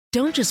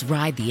Don't just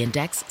ride the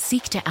index,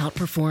 seek to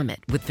outperform it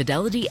with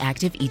Fidelity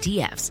Active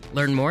ETFs.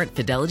 Learn more at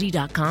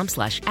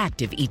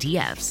fidelity.com/active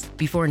ETFs.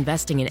 Before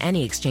investing in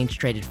any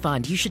exchange-traded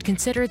fund, you should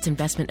consider its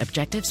investment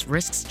objectives,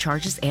 risks,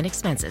 charges, and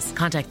expenses.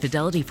 Contact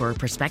Fidelity for a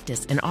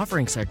prospectus, an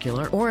offering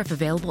circular, or if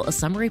available, a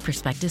summary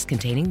prospectus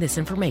containing this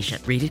information.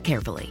 Read it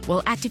carefully.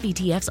 While active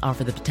ETFs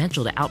offer the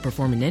potential to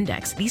outperform an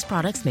index, these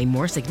products may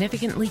more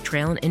significantly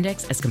trail an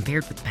index as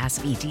compared with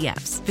passive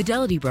ETFs.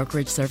 Fidelity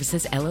Brokerage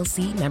Services,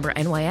 LLC, member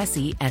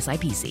NYSE,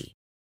 SIPC.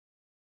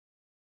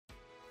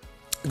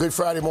 Good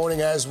Friday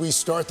morning. As we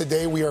start the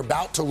day, we are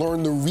about to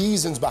learn the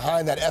reasons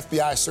behind that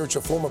FBI search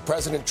of former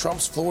President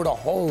Trump's Florida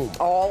home.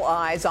 All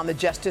eyes on the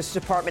Justice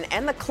Department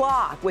and the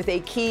clock with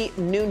a key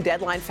noon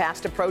deadline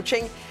fast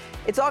approaching.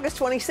 It's August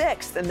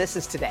 26th, and this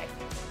is Today.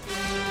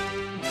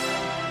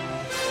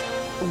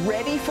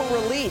 Ready for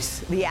release,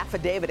 the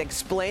affidavit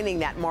explaining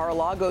that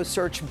Mar-a-Lago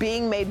search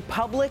being made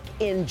public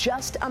in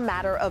just a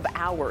matter of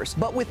hours.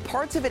 But with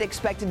parts of it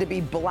expected to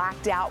be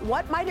blacked out,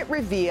 what might it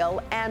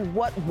reveal and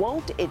what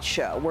won't it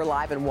show? We're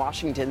live in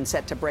Washington,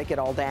 set to break it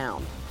all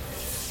down.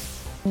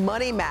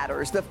 Money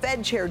matters. The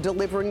Fed chair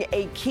delivering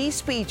a key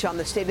speech on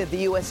the state of the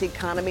U.S.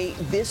 economy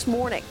this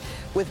morning.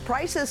 With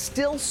prices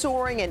still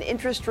soaring and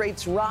interest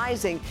rates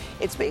rising,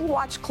 it's being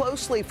watched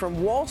closely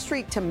from Wall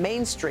Street to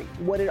Main Street.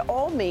 What it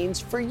all means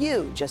for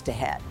you just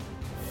ahead.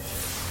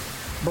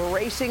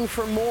 Bracing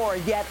for more,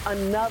 yet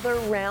another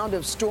round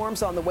of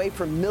storms on the way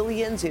for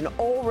millions in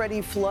already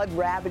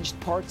flood-ravaged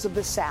parts of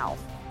the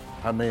South.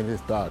 I mean, it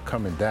started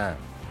coming down.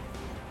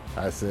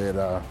 I said,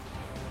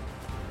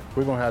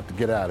 we're going to have to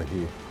get out of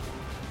here.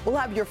 We'll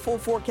have your full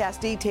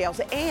forecast details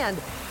and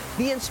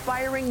the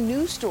inspiring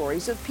news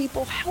stories of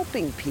people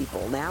helping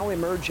people now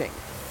emerging.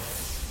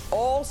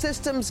 All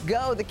systems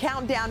go. The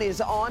countdown is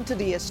on to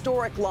the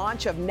historic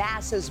launch of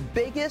NASA's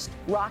biggest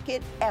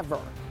rocket ever.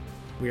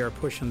 We are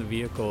pushing the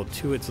vehicle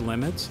to its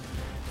limits,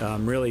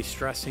 really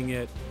stressing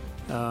it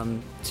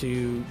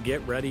to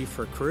get ready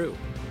for crew.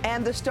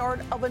 And the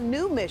start of a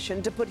new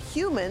mission to put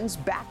humans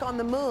back on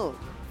the moon.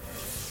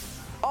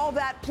 All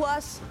that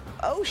plus,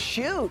 oh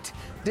shoot,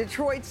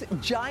 Detroit's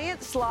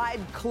giant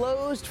slide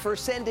closed for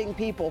sending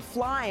people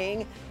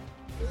flying.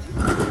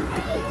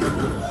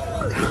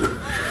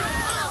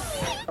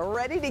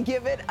 Ready to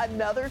give it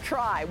another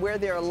try. We're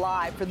there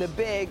live for the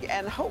big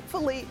and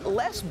hopefully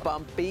less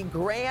bumpy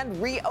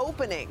grand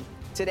reopening.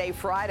 Today,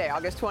 Friday,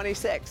 August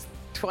 26th,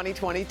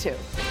 2022.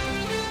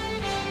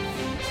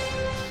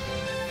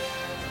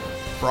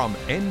 From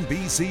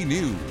NBC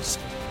News,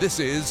 this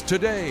is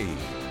Today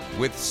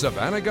with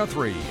Savannah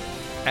Guthrie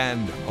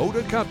and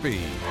Hoda Kotb,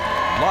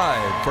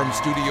 live from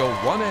Studio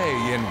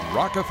 1A in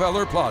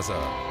Rockefeller Plaza.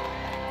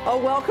 Oh,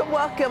 welcome.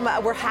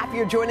 We're happy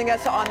you're joining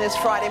us on this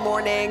Friday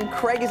morning.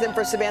 Craig is in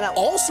for Savannah.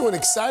 Also an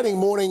exciting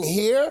morning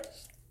here.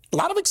 A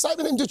lot of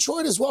excitement in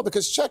Detroit as well,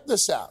 because check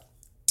this out.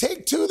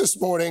 Take two this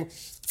morning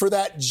for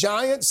that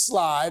giant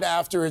slide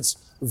after its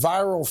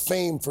viral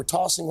fame for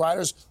tossing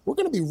riders. We're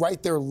going to be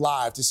right there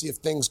live to see if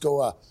things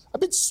go a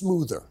bit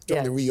smoother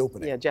during the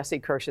reopening. Yeah, Jesse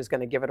Kirsch is going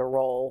to give it a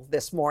roll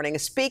this morning.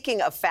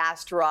 Speaking of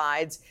fast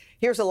rides,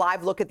 here's a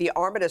live look at the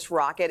Artemis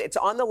rocket. It's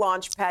on the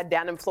launch pad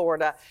down in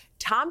Florida.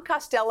 Tom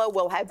Costello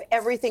will have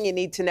everything you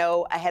need to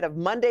know ahead of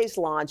Monday's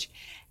launch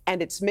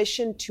and its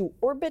mission to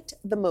orbit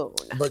the moon.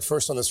 But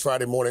first on this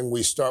Friday morning,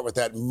 we start with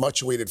that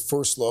much-awaited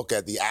first look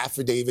at the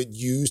affidavit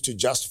used to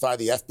justify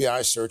the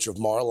FBI search of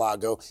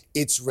Mar-a-Lago.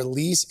 Its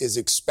release is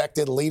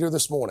expected later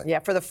this morning. Yeah,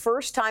 for the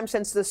first time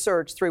since the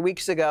search 3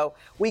 weeks ago,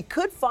 we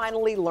could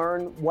finally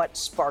learn what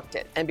sparked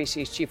it.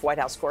 NBC's chief White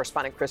House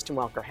correspondent Kristen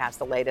Welker has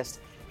the latest.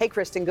 Hey,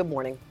 Kristen, good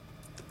morning.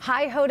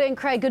 Hi, Hoda and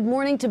Craig. Good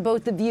morning to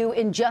both of you.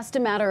 In just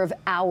a matter of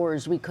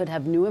hours, we could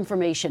have new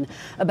information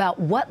about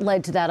what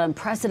led to that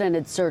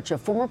unprecedented search of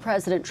former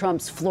President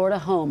Trump's Florida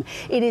home.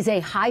 It is a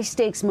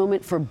high-stakes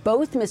moment for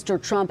both Mr.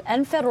 Trump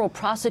and federal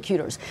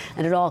prosecutors.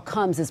 And it all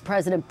comes as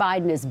President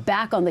Biden is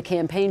back on the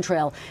campaign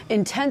trail,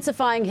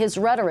 intensifying his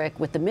rhetoric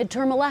with the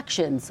midterm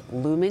elections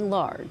looming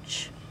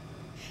large.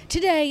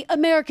 Today,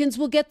 Americans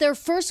will get their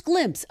first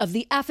glimpse of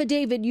the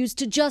affidavit used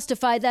to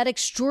justify that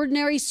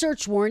extraordinary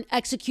search warrant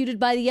executed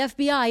by the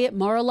FBI at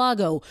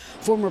Mar-a-Lago,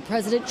 former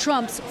President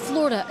Trump's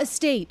Florida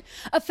estate.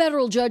 A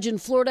federal judge in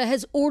Florida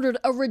has ordered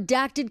a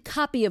redacted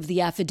copy of the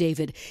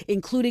affidavit,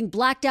 including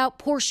blacked out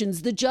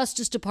portions the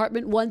Justice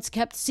Department once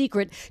kept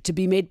secret, to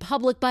be made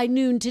public by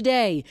noon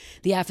today.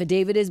 The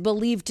affidavit is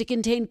believed to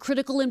contain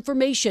critical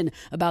information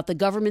about the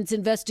government's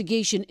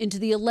investigation into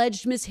the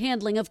alleged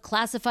mishandling of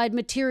classified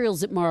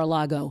materials at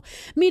Mar-a-Lago.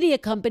 Media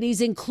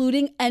companies,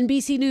 including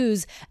NBC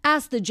News,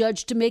 asked the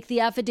judge to make the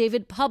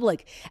affidavit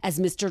public, as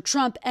Mr.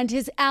 Trump and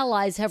his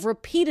allies have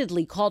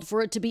repeatedly called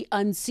for it to be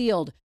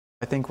unsealed.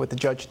 I think what the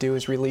judge do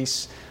is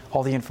release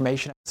all the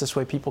information. This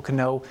way people can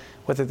know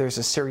whether there's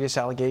a serious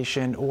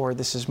allegation or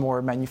this is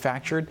more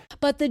manufactured.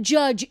 But the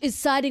judge is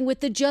siding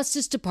with the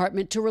Justice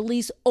Department to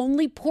release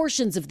only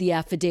portions of the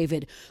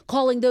affidavit,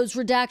 calling those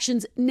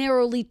redactions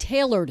narrowly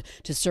tailored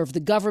to serve the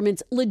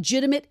government's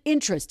legitimate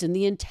interest in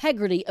the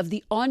integrity of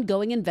the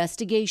ongoing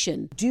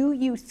investigation. Do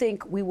you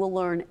think we will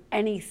learn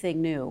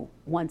anything new?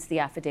 once the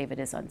affidavit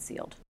is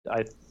unsealed?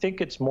 I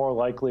think it's more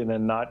likely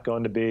than not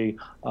going to be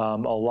a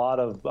lot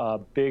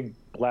of big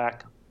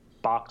black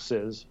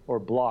boxes or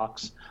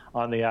blocks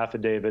on the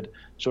affidavit,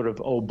 sort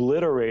of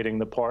obliterating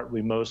the part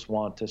we most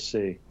want to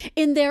see.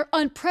 In their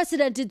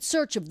unprecedented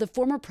search of the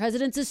former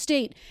president's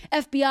estate,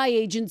 FBI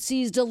agents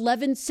seized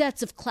 11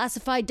 sets of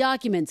classified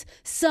documents,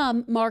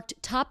 some marked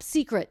top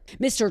secret.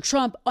 Mr.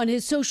 Trump on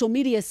his social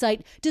media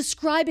site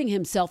describing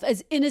himself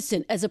as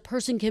innocent as a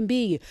person can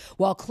be,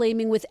 while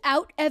claiming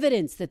without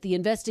evidence that the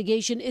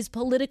investigation is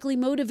politically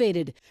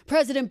motivated.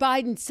 President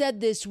Biden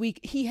said this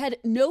week he had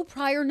no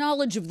prior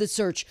knowledge of the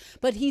search,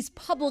 but he's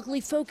publicly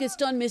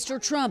focused on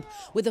Mr. Trump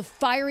with a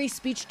fiery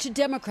speech to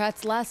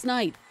Democrats last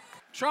night.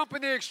 Trump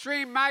and the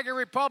extreme MAGA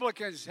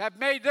Republicans have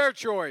made their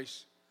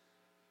choice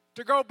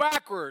to go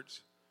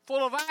backwards,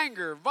 full of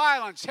anger,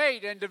 violence,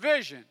 hate, and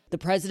division. The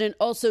president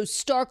also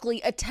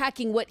starkly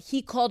attacking what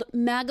he called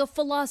MAGA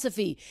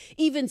philosophy,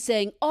 even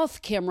saying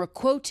off camera,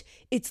 quote,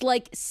 "It's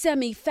like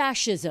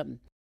semi-fascism."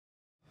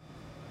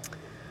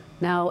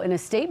 Now, in a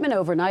statement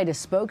overnight, a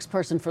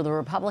spokesperson for the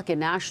Republican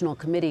National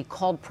Committee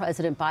called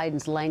President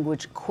Biden's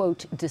language,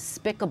 quote,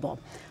 "despicable."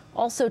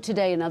 Also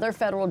today, another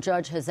federal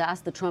judge has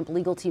asked the Trump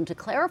legal team to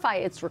clarify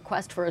its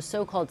request for a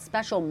so-called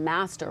special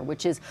master,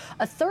 which is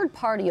a third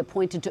party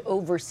appointed to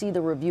oversee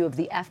the review of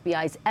the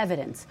FBI's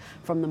evidence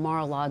from the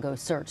Mar-a-Lago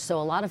search. So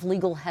a lot of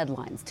legal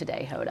headlines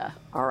today, Hoda.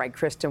 All right,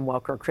 Kristen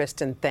Welker.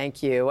 Kristen,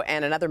 thank you.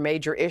 And another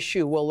major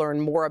issue we'll learn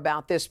more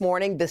about this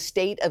morning, the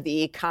state of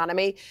the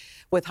economy.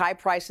 With high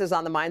prices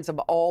on the minds of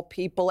all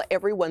people,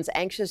 everyone's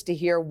anxious to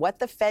hear what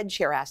the Fed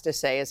chair has to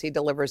say as he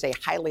delivers a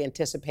highly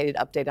anticipated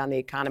update on the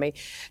economy.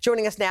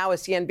 Joining us now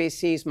is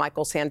CNBC's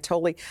Michael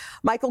Santoli.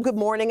 Michael, good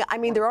morning. I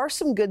mean, there are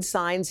some good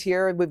signs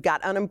here. We've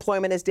got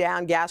unemployment is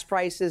down, gas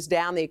prices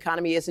down. The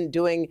economy isn't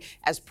doing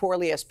as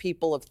poorly as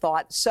people have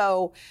thought.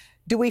 So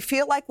do we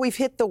feel like we've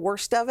hit the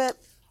worst of it?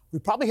 We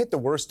probably hit the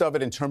worst of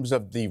it in terms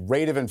of the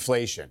rate of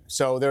inflation.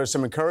 So there are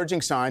some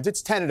encouraging signs.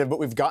 It's tentative, but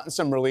we've gotten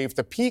some relief.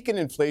 The peak in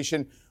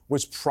inflation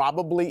was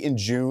probably in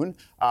June.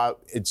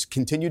 It's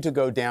continued to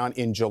go down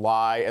in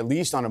July, at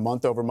least on a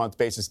month-over-month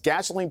basis.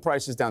 Gasoline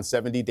prices down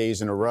 70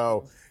 days in a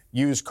row.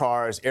 Used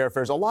cars,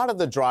 airfares, a lot of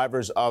the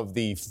drivers of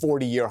the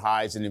 40-year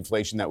highs in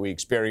inflation that we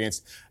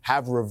experienced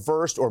have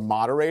reversed or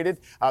moderated.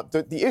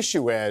 The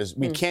issue is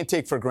we can't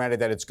take for granted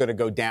that it's going to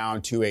go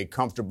down to a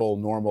comfortable,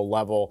 normal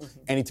level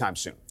anytime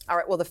soon. All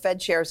right. Well, the Fed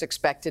chair is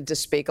expected to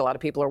speak. A lot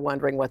of people are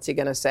wondering what's he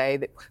going to say.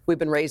 We've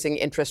been raising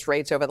interest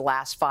rates over the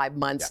last 5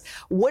 months.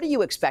 Yeah. What are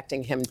you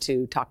expecting him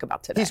to talk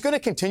about today? He's going to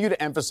continue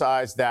to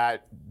emphasize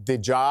that the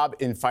job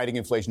in fighting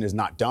inflation is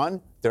not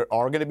done. There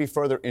are going to be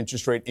further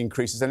interest rate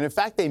increases. And in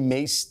fact, they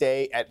may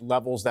stay at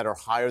levels that are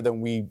higher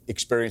than we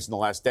experienced in the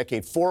last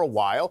decade for a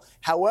while.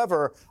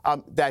 However,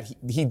 that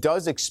he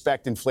does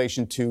expect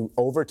inflation to,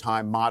 over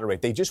time,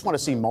 moderate. They just want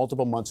to see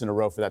multiple months in a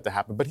row for that to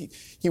happen. But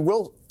he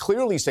will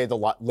clearly say the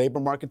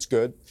labor market's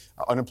good,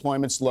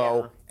 unemployment's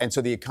low, and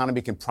so the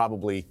economy can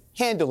probably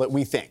handle it,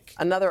 we think.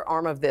 Another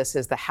arm of this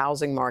is the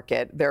housing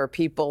market. There are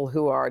people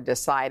who are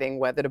deciding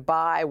whether to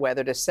buy,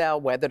 whether to sell,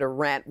 whether to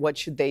rent. What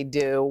should they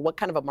do? What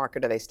kind of a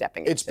market are they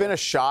stepping into? It's been a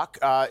shock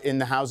in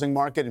the housing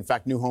market. In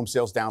fact, new home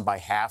sales down by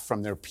half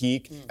from their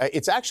peak.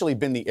 It's actually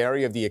been the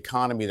area of the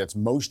economy that's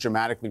most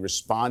dramatically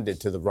responded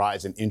to the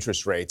rise in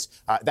interest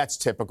rates. That's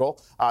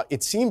typical.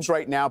 It seems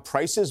right now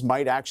prices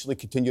might actually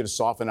continue to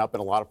soften up in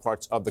a lot of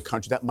parts of the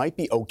country. That might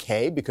be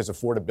okay because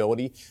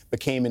affordability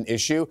became an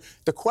issue.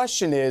 The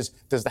question is,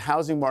 does the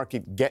housing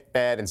market get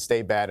bad and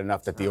stay bad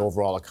enough that the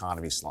overall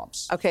economy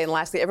slumps? Okay, and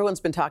lastly,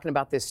 everyone's been talking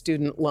about this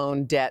student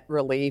loan debt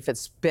relief.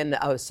 It's been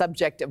a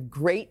subject of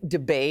great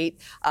debate.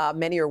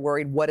 Many are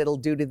worried what it'll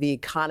do to the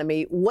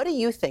economy. What do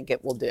you think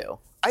it will do?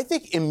 I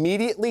think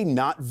immediately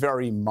not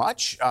very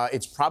much.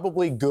 It's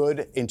probably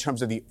good in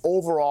terms of the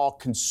overall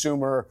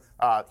consumer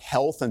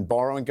health and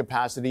borrowing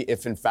capacity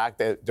if, in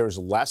fact, there's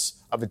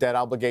less of a debt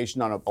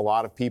obligation on a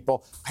lot of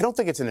people. I don't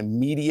think it's an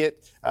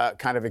immediate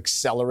kind of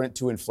accelerant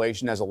to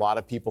inflation, as a lot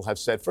of people have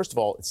said. First of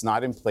all, it's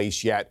not in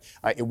place yet.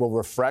 It will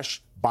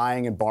refresh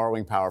buying and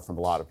borrowing power from a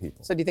lot of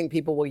people. So do you think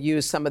people will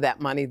use some of that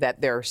money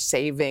that they're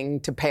saving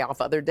to pay off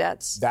other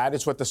debts? That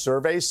is what the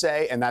surveys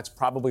say, and that's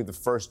probably the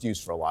first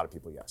use for a lot of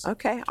people, yes.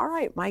 Okay. All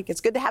right, Mike.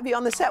 It's good to have you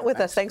on the set with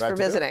us. Thanks for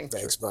visiting.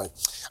 Thanks, Mike.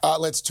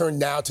 Let's turn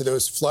now to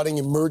those flooding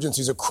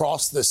emergencies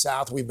across the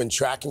South we've been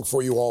tracking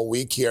for you all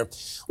week here.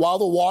 While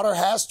the water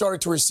has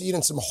started to recede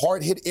in some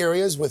hard-hit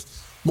areas with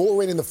more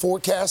rain in the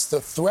forecast,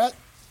 the threat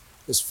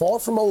is far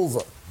from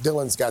over.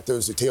 Dylan's got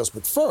those details.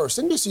 But first,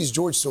 NBC's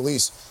George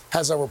Solis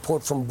has a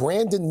report from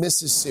Brandon,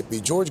 Mississippi.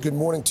 George, good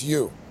morning to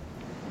you.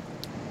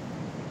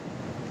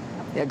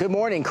 Yeah, good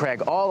morning,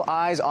 Craig. All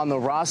eyes on the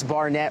Ross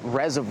Barnett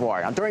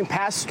Reservoir. Now, during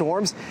past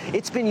storms,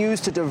 it's been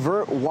used to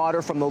divert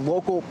water from the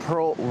local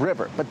Pearl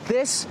River. But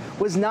this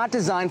was not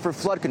designed for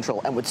flood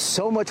control. And with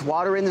so much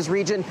water in this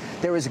region,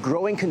 there is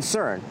growing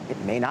concern it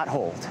may not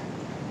hold.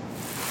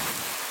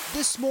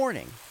 This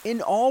morning,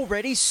 an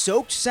already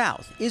soaked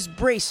South is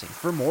bracing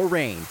for more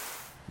rain.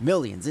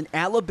 Millions in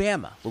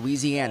Alabama,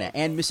 Louisiana,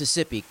 and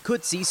Mississippi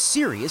could see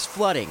serious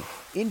flooding.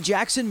 In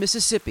Jackson,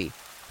 Mississippi,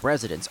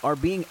 residents are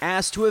being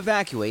asked to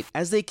evacuate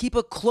as they keep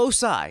a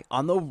close eye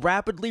on the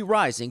rapidly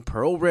rising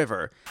Pearl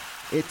River.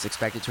 It's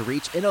expected to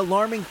reach an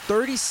alarming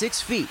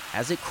 36 feet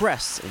as it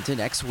crests into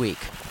next week.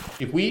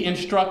 If we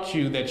instruct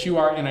you that you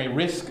are in a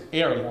risk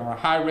area or a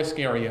high-risk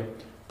area,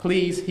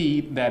 please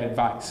heed that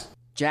advice.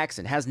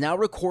 Jackson has now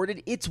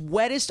recorded its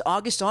wettest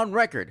August on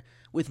record,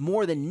 with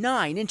more than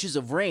 9 inches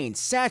of rain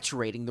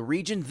saturating the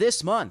region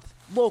this month.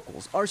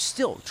 Locals are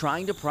still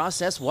trying to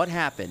process what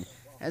happened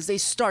as they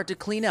start to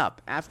clean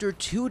up after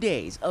 2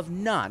 days of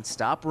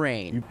non-stop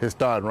rain. It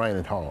started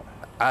raining hard.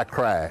 I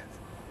cried.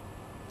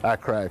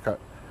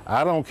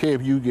 I don't care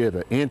if you get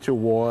an inch of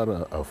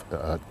water,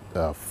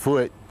 a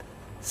foot,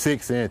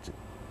 6 inches.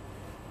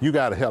 You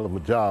got a hell of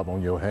a job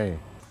on your hands.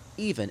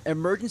 Even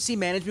emergency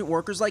management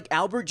workers like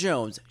Albert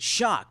Jones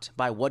shocked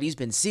by what he's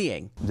been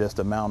seeing. Just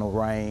the amount of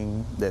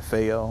rain that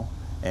fell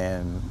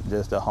and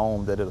just the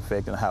home that it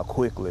affected and how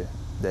quickly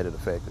that it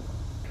affected.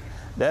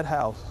 That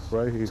house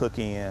right here took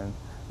in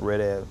right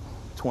at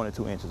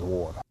 22 inches of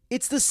water.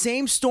 It's the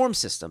same storm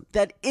system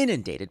that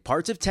inundated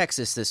parts of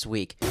Texas this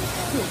week.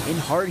 In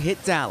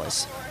hard-hit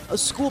Dallas, a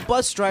school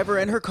bus driver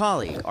and her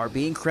colleague are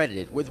being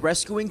credited with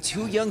rescuing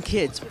 2 young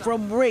kids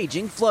from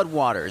raging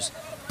floodwaters,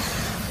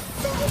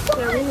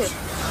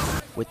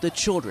 with the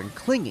children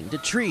clinging to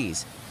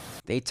trees.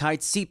 They tied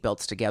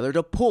seatbelts together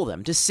to pull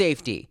them to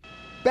safety.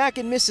 Back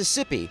in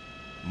Mississippi,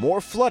 more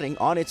flooding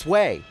on its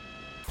way.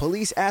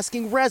 Police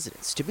asking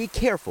residents to be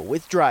careful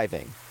with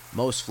driving.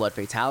 Most flood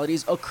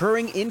fatalities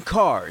occurring in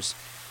cars.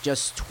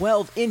 Just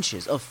 12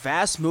 inches of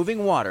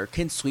fast-moving water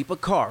can sweep a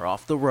car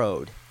off the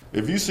road.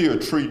 If you see a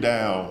tree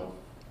down,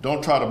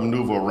 don't try to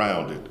maneuver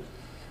around it.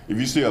 If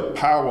you see a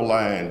power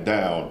line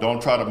down,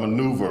 don't try to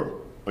maneuver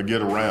or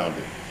get around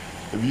it.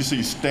 If you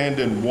see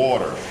standing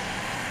water,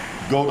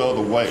 go the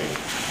other way.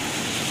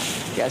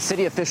 Yeah,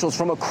 city officials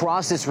from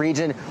across this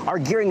region are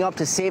gearing up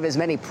to save as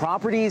many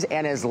properties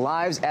and as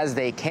lives as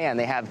they can.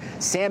 They have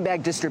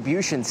sandbag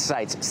distribution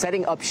sites,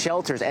 setting up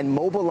shelters and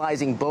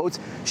mobilizing boats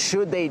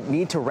should they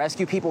need to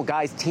rescue people.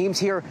 Guys, teams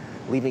here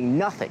leaving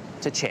nothing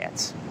to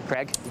chance.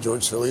 Craig?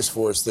 George Filius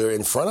for us there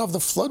in front of the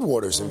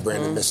floodwaters in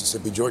Brandon,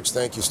 Mississippi. George,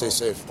 thank you. Stay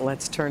safe.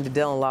 Let's turn to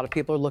Dylan. A lot of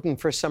people are looking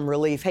for some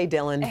relief. Hey,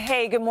 Dylan.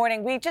 Hey, good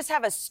morning. We just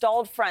have a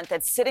stalled front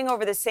that's sitting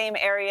over the same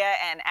area,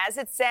 and as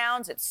it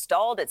sounds, it's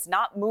stalled. It's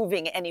not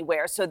moving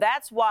anywhere. So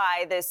that's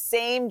why this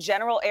same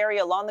general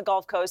area along the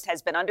Gulf Coast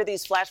has been under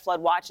these flash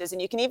flood watches.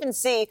 And you can even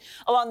see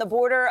along the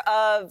border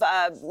of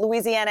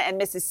Louisiana and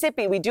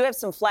Mississippi, we do have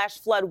some flash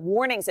flood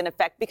warnings in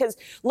effect because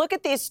look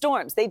at these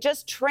storms. They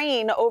just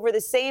train over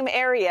the same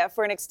area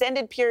for an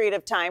extended period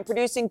of time,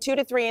 producing 2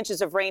 to 3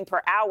 inches of rain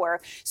per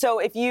hour. So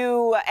if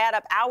you add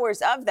up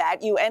hours of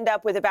that, you end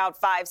up with about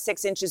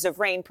 5-6 inches of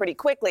rain pretty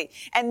quickly.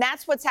 And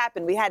that's what's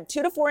happened. We had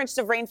 2 to 4 inches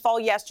of rainfall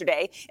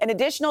yesterday. An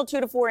additional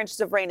 2 to 4 inches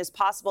of rain is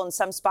possible in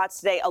some spots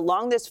today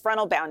along this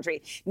frontal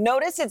boundary.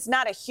 Notice it's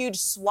not a huge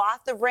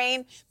swath of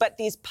rain, but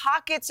these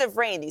pockets of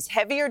rain, these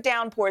heavier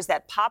downpours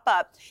that pop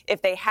up,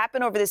 if they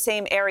happen over the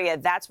same area,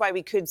 that's why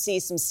we could see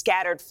some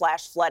scattered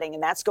flash flooding.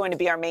 And that's going to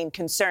be our main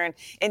concern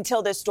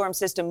until this storm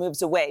system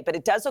moves away. But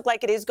it does look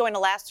like it is going to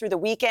last through the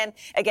weekend.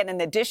 Again,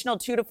 an additional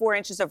 2 to 4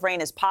 inches of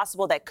rain is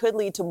possible that could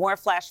lead to more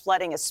flash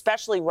flooding,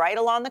 especially right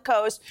along the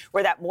coast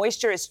where that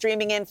moisture is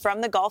streaming in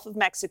from the Gulf of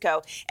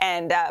Mexico.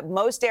 And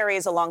most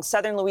areas along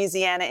southern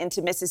Louisiana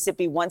into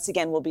Mississippi, once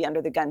again, will be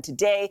under the gun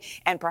today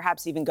and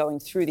perhaps even going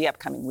through the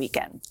upcoming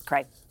weekend.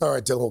 Craig. All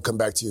right, Dylan, we'll come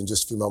back to you in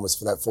just a few moments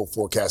for that full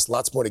forecast.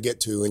 Lots more to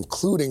get to,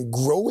 including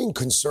growing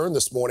concern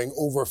this morning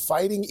over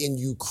fighting in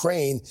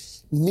Ukraine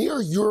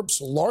near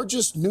Europe's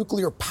largest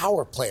nuclear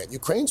power plant.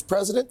 Ukraine's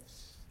president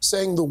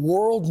saying the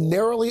world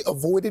narrowly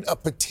avoided a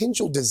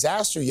potential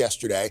disaster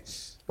yesterday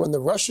when the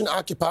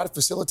Russian-occupied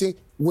facility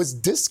was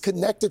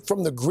disconnected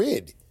from the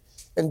grid.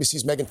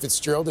 NBC's Megan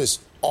Fitzgerald is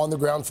on the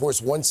ground for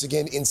us once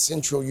again in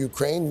central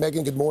Ukraine.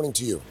 Megan, good morning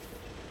to you.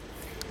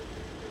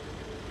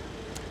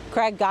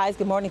 Craig, guys,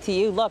 good morning to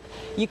you. Look,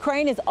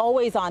 Ukraine is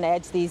always on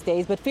edge these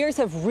days, but fears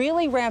have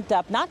really ramped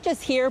up, not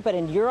just here, but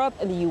in Europe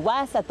and the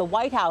U.S. at the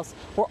White House,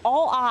 where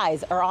all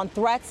eyes are on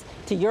threats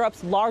to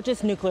Europe's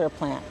largest nuclear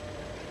plant.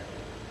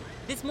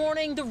 This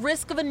morning, the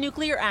risk of a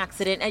nuclear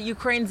accident at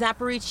Ukraine's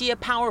Zaporizhzhia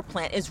power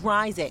plant is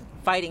rising.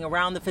 Fighting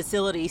around the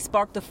facility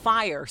sparked a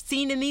fire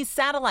seen in these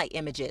satellite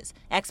images.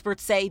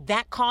 Experts say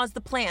that caused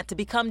the plant to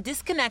become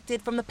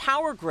disconnected from the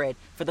power grid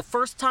for the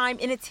first time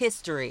in its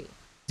history.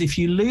 If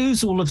you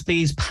lose all of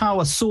these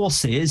power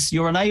sources,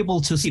 you're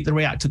unable to keep the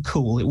reactor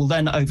cool. It will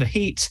then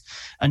overheat,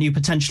 and you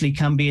potentially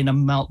can be in a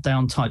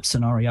meltdown type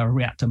scenario, a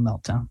reactor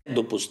meltdown.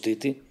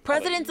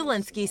 President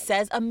Zelensky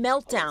says a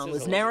meltdown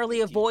was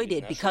narrowly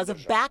avoided because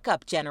of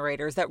backup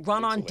generators that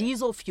run on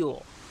diesel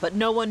fuel. But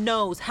no one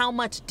knows how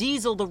much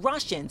diesel the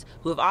Russians,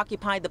 who have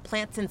occupied the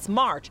plant since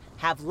March,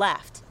 have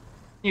left.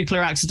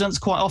 Nuclear accidents,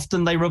 quite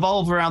often they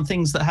revolve around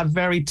things that have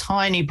very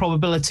tiny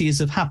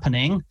probabilities of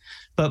happening,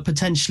 but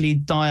potentially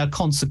dire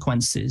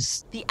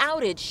consequences. The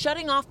outage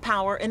shutting off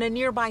power in a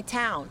nearby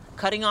town,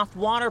 cutting off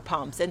water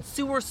pumps and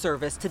sewer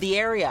service to the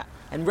area,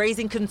 and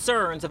raising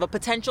concerns of a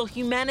potential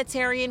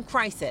humanitarian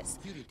crisis.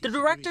 The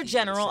Director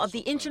General of the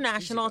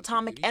International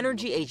Atomic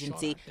Energy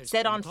Agency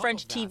said on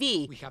French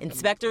TV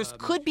inspectors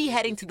could be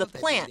heading to the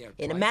plant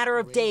in a matter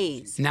of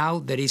days. Now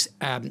there is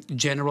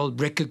general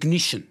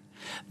recognition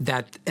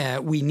that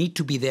we need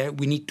to be there.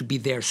 We need to be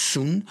there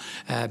soon.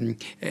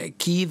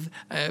 Kyiv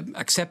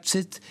accepts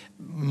it.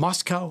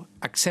 Moscow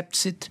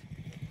accepts it.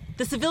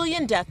 The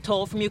civilian death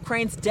toll from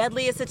Ukraine's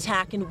deadliest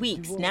attack in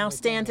weeks now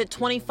stands at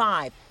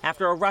 25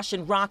 after a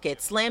Russian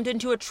rocket slammed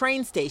into a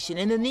train station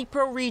in the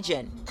Dnipro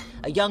region.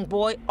 A young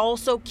boy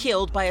also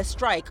killed by a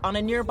strike on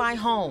a nearby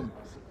home.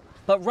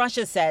 But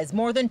Russia says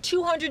more than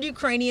 200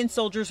 Ukrainian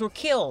soldiers were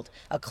killed,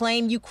 a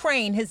claim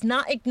Ukraine has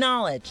not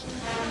acknowledged.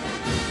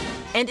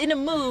 And in a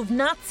move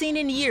not seen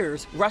in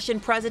years, Russian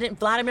President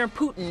Vladimir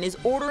Putin is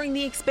ordering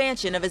the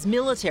expansion of his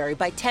military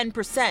by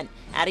 10%,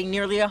 adding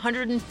nearly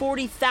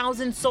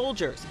 140,000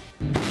 soldiers.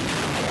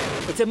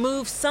 It's a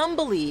move some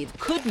believe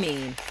could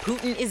mean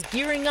Putin is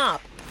gearing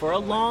up for a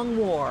long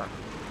war.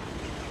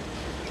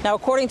 Now,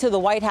 according to the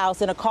White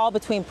House, in a call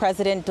between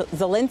President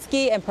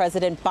Zelensky and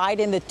President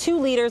Biden, the two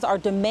leaders are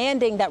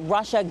demanding that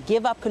Russia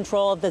give up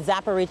control of the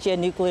Zaporizhzhia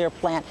nuclear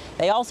plant.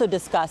 They also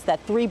discussed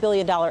that $3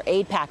 billion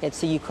aid package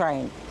to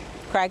Ukraine.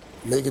 Craig?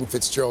 Megan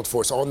Fitzgerald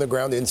for us on the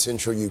ground in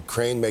central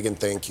Ukraine. Megan,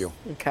 thank you.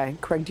 Okay.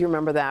 Craig, do you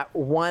remember that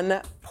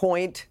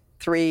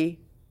 $1.3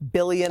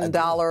 billion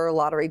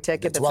lottery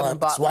ticket that someone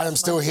bought? That's why I'm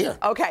still here.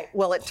 Okay.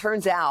 Well, it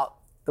turns out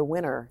the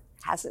winner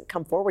hasn't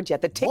come forward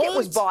yet. The ticket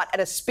was bought at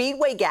a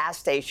Speedway gas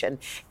station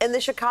in the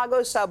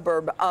Chicago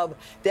suburb of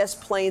Des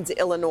Plaines,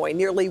 Illinois.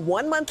 Nearly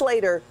 1 month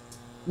later,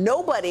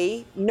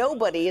 nobody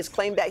has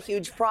claimed that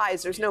huge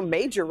prize. There's no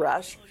major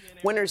rush.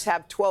 Winners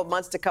have 12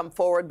 months to come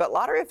forward, but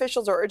lottery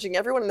officials are urging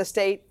everyone in the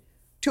state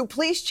to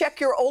please check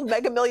your old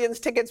Mega Millions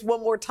tickets one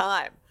more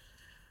time.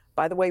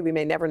 By the way, we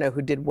may never know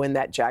who did win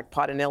that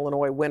jackpot. In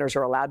Illinois, winners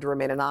are allowed to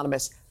remain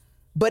anonymous.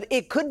 But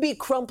it could be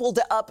crumpled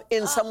up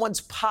in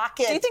someo's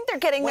pocket. Do you think they're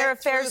getting their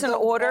affairs in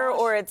order,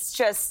 or it's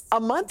just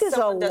a month is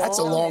That's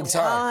a long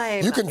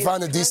time. You can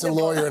find a decent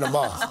lawyer in a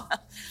month.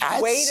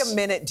 Wait a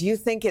minute. Do you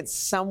think it's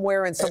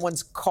somewhere in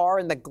someone's car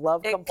in the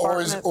glove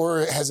compartment?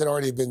 Or has it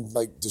already been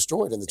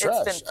destroyed in the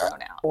trash? It's been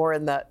thrown out. Or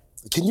in the...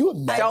 Can you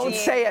imagine? Don't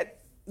say it.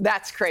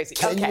 That's crazy.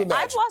 Can you imagine?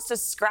 I've lost a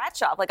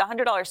scratch off, like a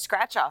 $100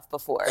 scratch off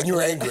before. And you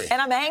were angry.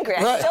 And I'm angry.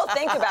 Right. I still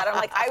think about it. I'm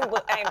like, I am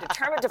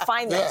determined to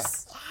find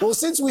this. Well,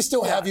 since we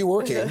still have you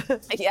working.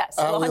 Yes.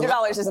 Well,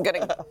 $100 isn't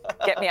going to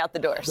get me out the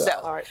door. So,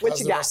 all right. What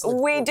you got?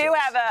 We do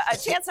have a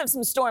chance of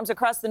some storms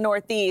across the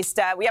Northeast.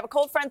 We have a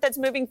cold front that's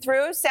moving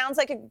through. Sounds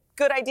like a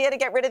good idea to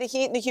get rid of the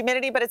heat and the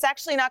humidity, but it's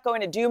actually not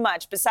going to do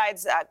much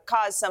besides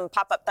cause some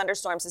pop-up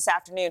thunderstorms this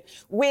afternoon.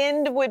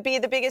 Wind would be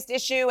the biggest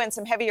issue and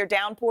some heavier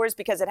downpours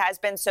because it has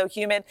been so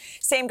humid.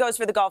 Same goes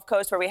for the Gulf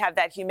Coast, where we have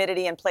that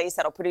humidity in place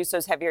that'll produce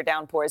those heavier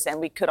downpours,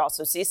 and we could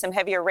also see some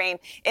heavier rain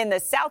in the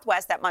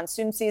Southwest. That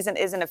monsoon season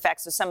is in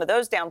effect, so some of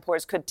those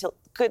downpours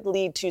could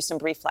lead to some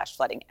brief flash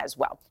flooding as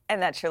well.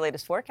 And that's your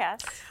latest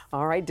forecast.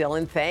 All right,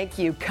 Dylan, thank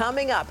you.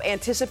 Coming up,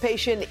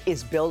 anticipation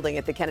is building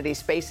at the Kennedy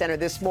Space Center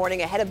this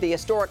morning ahead of the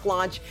historic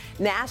launch.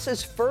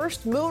 NASA's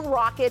first moon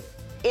rocket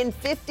in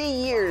 50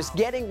 years,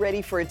 getting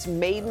ready for its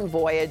maiden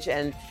voyage.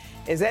 And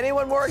is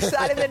anyone more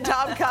excited than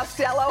Tom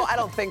Costello? I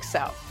don't think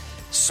so.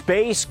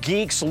 Space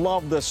geeks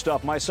love this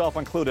stuff, myself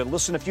included.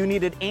 Listen, if you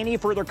needed any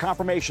further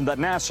confirmation that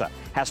NASA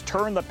has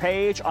turned the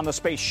page on the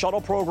space shuttle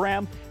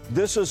program,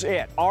 this is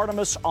it.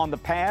 Artemis on the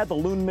pad, the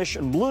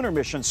lunar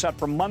mission set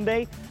for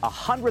Monday.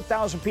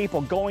 100,000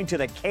 people going to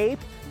the Cape.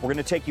 We're going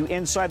to take you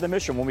inside the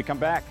mission when we come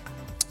back.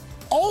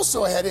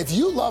 Also ahead, if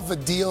you love a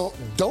deal,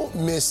 don't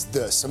miss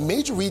this. Some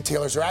major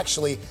retailers are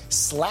actually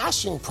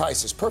slashing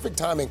prices. Perfect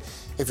timing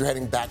if you're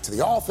heading back to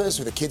the office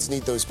or the kids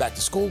need those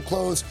back-to-school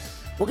clothes.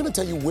 We're going to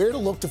tell you where to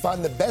look to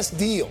find the best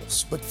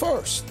deals. But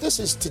first, this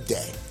is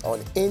Today on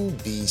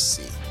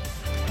NBC.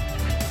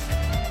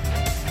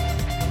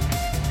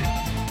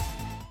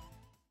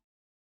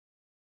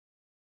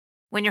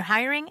 When you're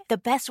hiring, the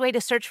best way to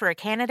search for a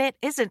candidate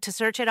isn't to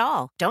search at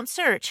all. Don't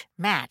search,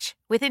 match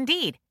with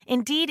Indeed.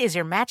 Indeed is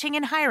your matching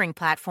and hiring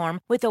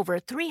platform with over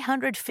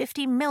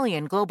 350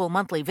 million global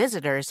monthly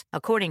visitors,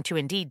 according to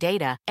Indeed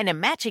data, and a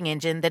matching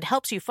engine that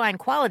helps you find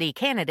quality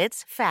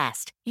candidates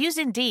fast. Use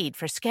Indeed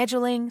for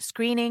scheduling,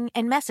 screening,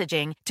 and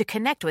messaging to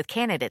connect with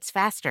candidates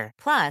faster.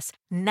 Plus,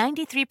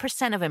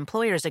 93% of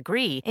employers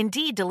agree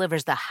Indeed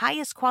delivers the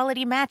highest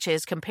quality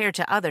matches compared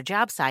to other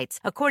job sites,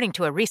 according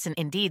to a recent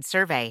Indeed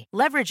survey.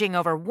 Leveraging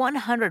over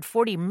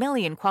 140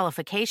 million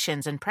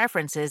qualifications and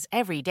preferences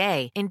every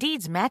day,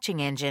 Indeed's matching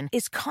engine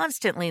is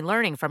constantly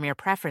learning from your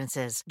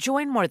preferences.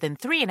 Join more than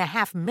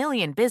 3.5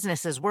 million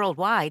businesses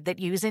worldwide that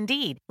use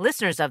Indeed.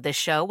 Listeners of this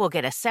show will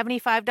get a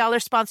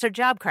 $75 sponsored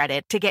job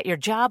credit to get your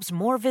jobs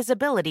more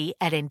visibility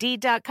at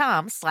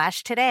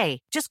Indeed.com/today.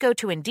 Just go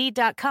to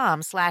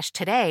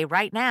Indeed.com/today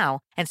right now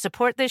and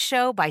support this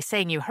show by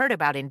saying you heard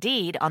about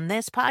Indeed on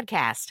this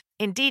podcast.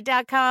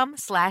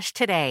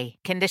 Indeed.com/today.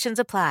 Conditions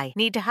apply.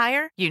 Need to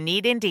hire? You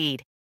need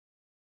Indeed.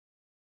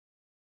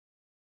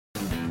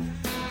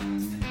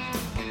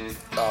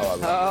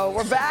 Oh,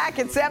 we're back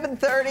at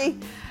 7:30.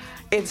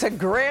 It's a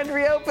grand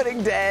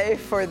reopening day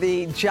for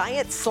the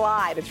giant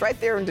slide. It's right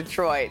there in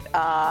Detroit.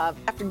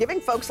 After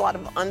giving folks a lot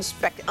of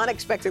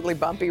unexpectedly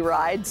bumpy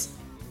rides,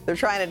 they're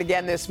trying it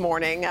again this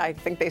morning. I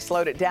think they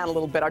slowed it down a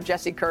little bit. Our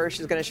Jesse Kirsch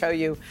is going to show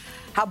you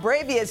how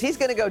brave he is. He's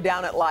going to go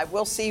down it live.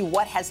 We'll see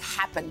what has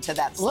happened to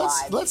that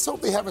slide. Let's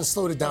hope they haven't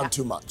slowed it down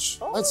too much.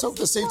 Let's hope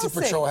the safety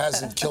patrol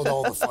hasn't killed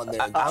all the fun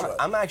there in Detroit.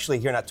 I'm actually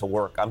here not to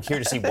work. I'm here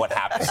to see what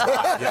happens.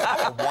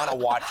 I want to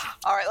watch.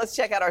 All right, let's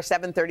check out our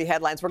 7:30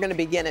 headlines. We're going to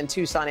begin in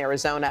Tucson,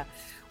 Arizona,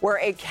 where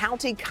a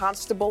county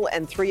constable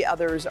and 3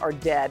 others are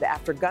dead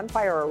after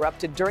gunfire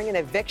erupted during an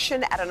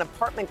eviction at an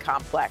apartment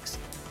complex.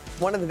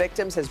 One of the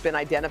victims has been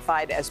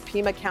identified as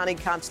Pima County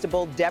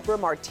Constable Deborah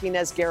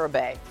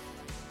Martinez-Garibay.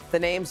 The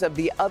names of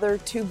the other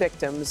 2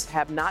 victims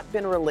have not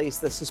been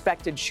released. The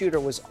suspected shooter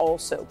was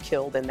also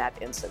killed in that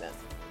incident.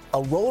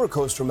 A roller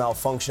coaster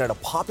malfunction at a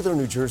popular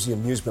New Jersey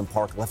amusement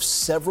park left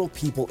several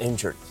people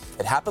injured.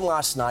 It happened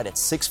last night at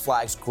Six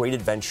Flags Great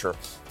Adventure.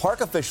 Park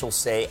officials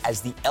say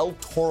as the El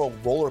Toro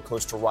roller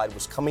coaster ride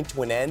was coming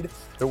to an end,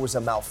 there was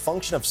a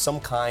malfunction of some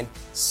kind.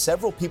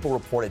 Several people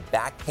reported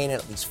back pain, and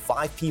at least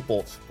 5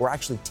 people were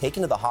actually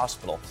taken to the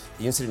hospital.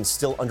 The incident is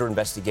still under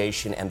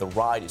investigation, and the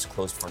ride is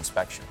closed for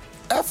inspection.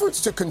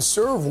 Efforts to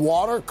conserve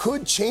water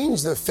could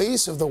change the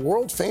face of the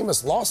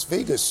world-famous Las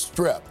Vegas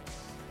Strip.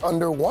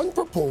 Under one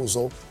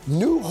proposal,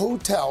 new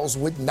hotels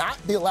would not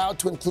be allowed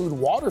to include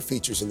water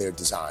features in their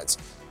designs,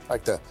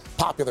 like the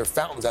popular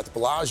fountains at the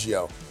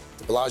Bellagio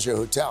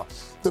Hotel.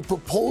 The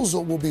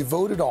proposal will be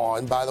voted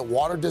on by the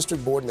Water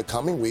District Board in the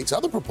coming weeks.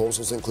 Other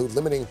proposals include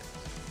limiting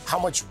how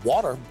much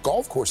water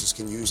golf courses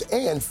can use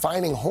and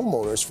fining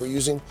homeowners for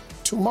using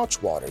too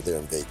much water there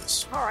in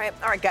Vegas. All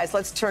right, guys,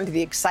 let's turn to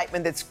the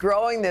excitement that's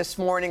growing this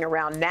morning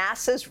around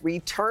NASA's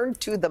return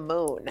to the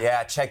moon.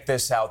 Yeah, check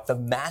this out. The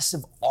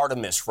massive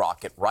Artemis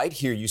rocket right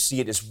here, you see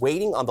it, is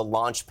waiting on the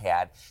launch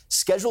pad,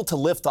 scheduled to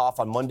lift off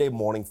on Monday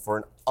morning for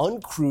an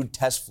uncrewed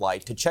test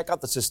flight to check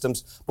out the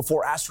systems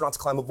before astronauts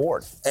climb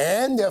aboard.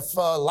 And if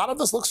a lot of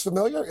this looks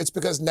familiar, it's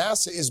because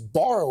NASA is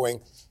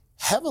borrowing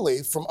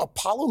heavily from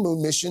Apollo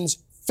moon missions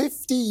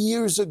 50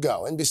 years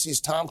ago. NBC's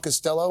Tom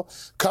Costello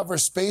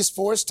covers Space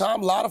Force.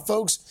 Tom, a lot of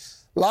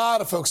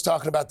folks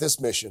talking about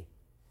this mission.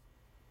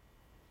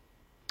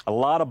 A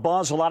lot of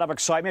buzz, a lot of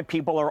excitement.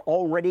 People are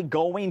already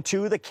going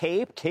to the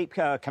Cape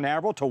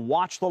Canaveral to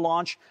watch the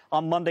launch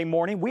on Monday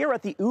morning. We are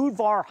at the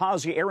Udvar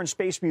Hazy Air and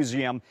Space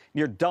Museum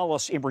near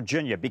Dulles in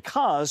Virginia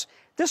because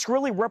this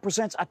really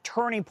represents a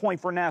turning point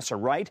for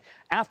NASA, right?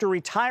 After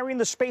retiring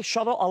the space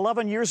shuttle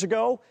 11 years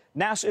ago,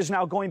 NASA is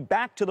now going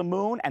back to the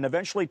moon and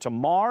eventually to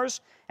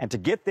Mars. And to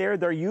get there,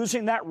 they're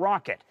using that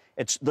rocket.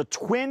 It's the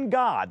twin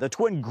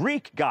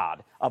Greek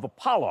god of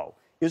Apollo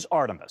is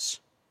Artemis.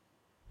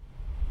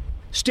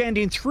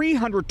 Standing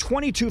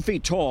 322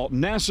 feet tall,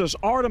 NASA's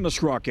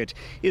Artemis rocket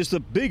is the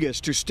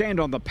biggest to stand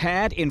on the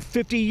pad in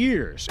 50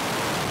 years.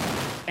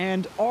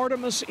 And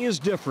Artemis is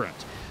different.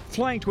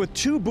 Flanked with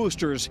 2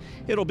 boosters,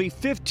 it'll be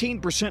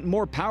 15%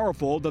 more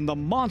powerful than the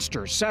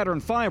monster Saturn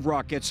V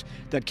rockets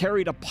that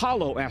carried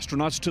Apollo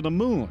astronauts to the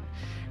moon.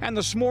 And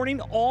this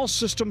morning, all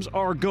systems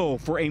are go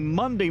for a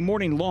Monday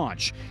morning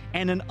launch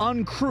and an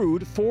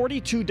uncrewed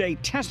 42-day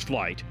test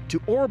flight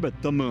to orbit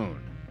the moon.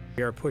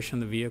 We are pushing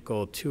the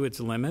vehicle to its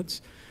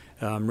limits,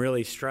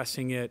 really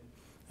stressing it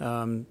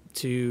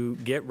to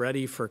get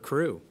ready for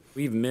crew.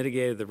 We've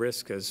mitigated the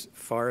risk as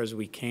far as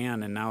we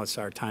can, and now it's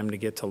our time to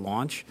get to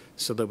launch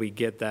so that we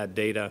get that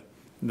data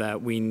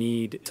that we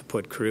need to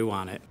put crew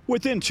on it.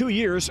 Within 2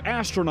 years,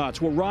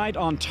 astronauts will ride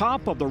on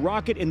top of the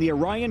rocket in the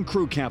Orion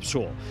crew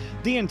capsule.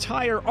 The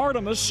entire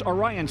Artemis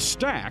Orion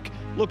stack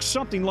looks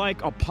something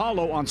like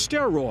Apollo on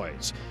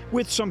steroids,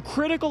 with some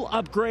critical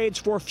upgrades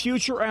for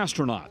future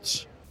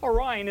astronauts.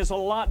 Orion is a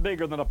lot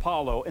bigger than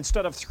Apollo.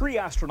 Instead of 3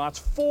 astronauts,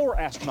 4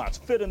 astronauts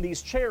fit in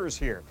these chairs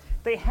here.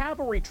 They have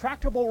a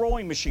retractable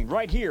rowing machine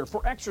right here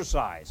for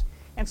exercise.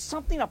 And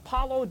something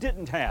Apollo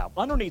didn't have,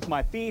 underneath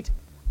my feet,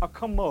 a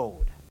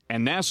commode.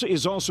 And NASA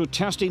is also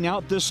testing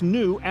out this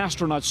new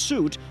astronaut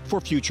suit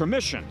for future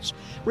missions,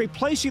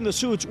 replacing the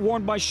suits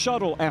worn by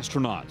shuttle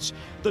astronauts.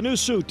 The new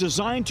suit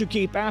designed to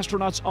keep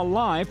astronauts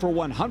alive for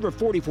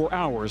 144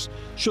 hours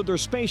should their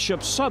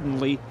spaceship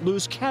suddenly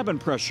lose cabin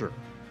pressure.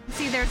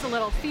 See, there's a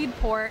little feed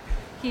port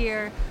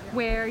here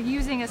where,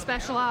 using a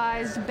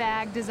specialized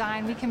bag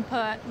design, we can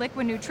put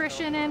liquid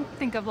nutrition in,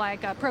 think of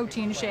like a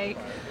protein shake,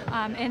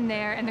 in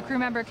there, and the crew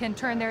member can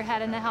turn their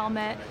head in the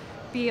helmet,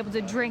 be able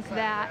to drink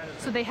that,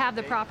 so they have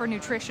the proper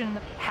nutrition.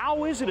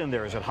 How is it in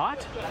there? Is it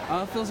hot?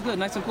 Feels good,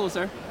 nice and cool,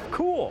 sir.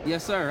 cool.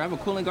 Yes, sir. I have a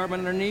cooling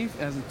garment underneath.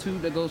 It has a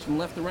tube that goes from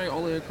left to right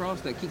all the way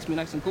across that keeps me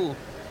nice and cool.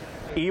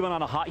 Even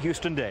on a hot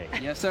Houston day.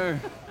 Yes, sir.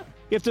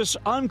 If this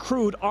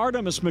uncrewed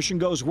Artemis mission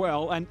goes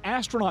well, an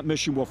astronaut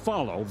mission will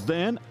follow,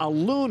 then a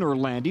lunar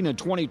landing in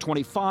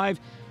 2025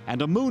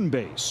 and a moon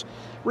base.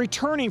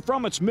 Returning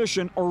from its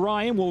mission,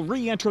 Orion will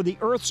re-enter the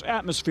Earth's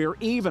atmosphere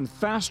even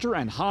faster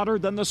and hotter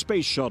than the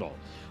space shuttle.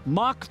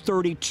 Mach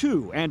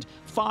 32 and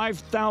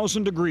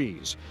 5,000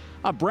 degrees.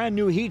 A brand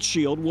new heat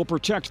shield will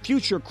protect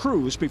future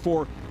crews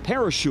before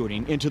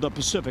parachuting into the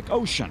Pacific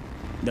Ocean.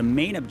 The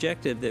main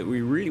objective that we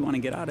really want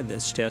to get out of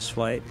this test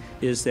flight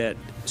is that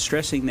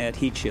stressing that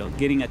heat shield,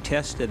 getting a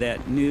test of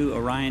that new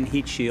Orion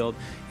heat shield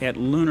at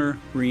lunar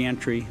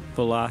reentry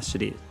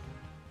velocity.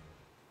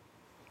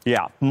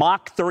 Yeah,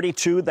 Mach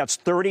 32, that's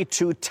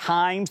 32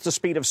 times the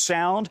speed of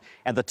sound,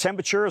 and the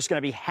temperature is going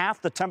to be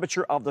half the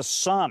temperature of the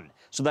sun.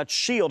 So that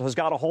shield has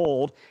got to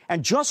hold.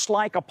 And just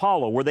like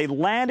Apollo, where they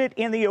landed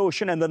in the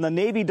ocean and then the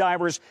Navy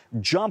divers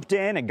jumped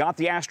in and got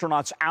the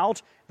astronauts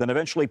out, then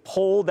eventually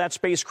pulled that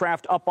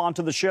spacecraft up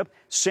onto the ship,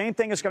 same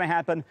thing is going to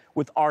happen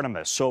with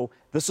Artemis. So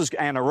this is,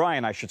 and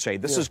Orion, I should say,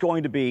 this is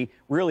going to be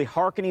really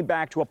hearkening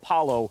back to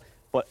Apollo,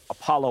 but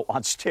Apollo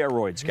on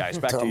steroids, guys.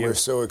 Back Tom, to you. we're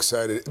so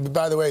excited.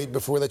 By the way,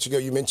 before we let you go,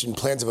 you mentioned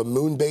plans of a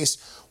moon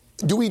base.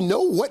 Do we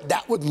know what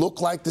that would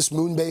look like, this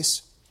moon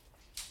base?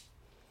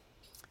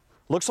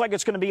 Looks like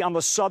it's going to be on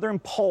the southern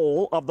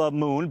pole of the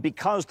moon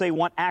because they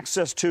want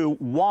access to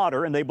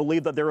water, and they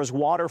believe that there is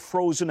water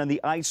frozen in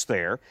the ice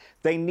there.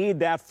 They need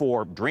that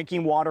for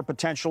drinking water,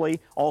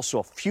 potentially,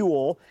 also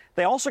fuel.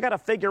 They also got to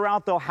figure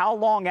out, though, how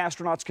long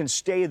astronauts can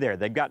stay there.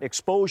 They've got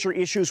exposure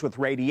issues with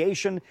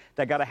radiation.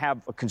 They got to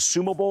have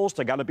consumables.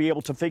 They got to be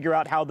able to figure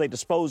out how they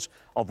dispose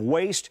of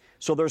waste.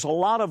 So there's a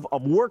lot of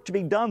work to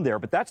be done there,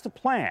 but that's the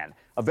plan.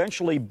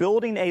 Eventually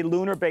building a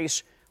lunar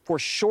base for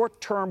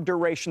short-term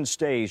duration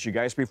stays, you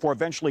guys, before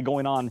eventually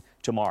going on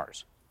to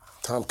Mars.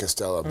 Tom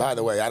Costello. By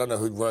the way, I don't know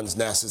who runs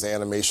NASA's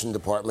animation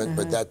department,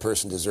 but that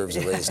person deserves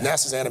a raise.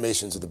 NASA's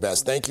animations are the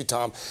best. Thank you,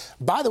 Tom.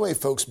 By the way,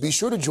 folks, be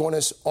sure to join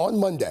us on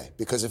Monday,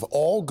 because if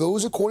all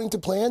goes according to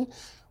plan,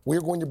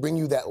 we're going to bring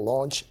you that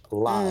launch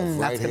live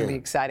right That's going to be here.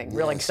 exciting,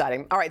 really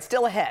exciting. All right,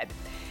 still ahead.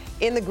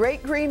 In the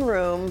Great Green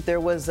Room, there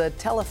was a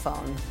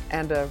telephone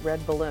and a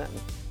red balloon.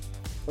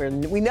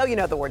 We know you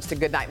know the words to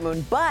Goodnight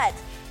Moon, but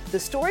the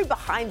story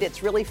behind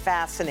it's really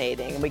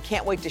fascinating, and we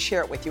can't wait to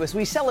share it with you as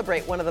we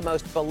celebrate one of the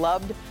most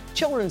beloved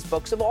children's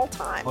books of all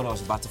time. Oh, no, I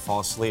was about to fall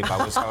asleep.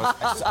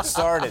 I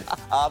started.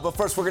 But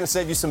first, we're going to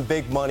save you some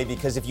big money,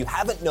 because if you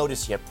haven't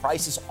noticed yet,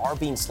 prices are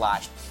being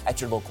slashed at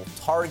your local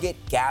Target,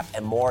 Gap,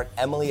 and more.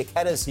 Emily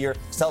Aketa is here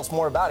to tell us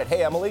more about it.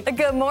 Hey, Emily.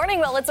 Good morning.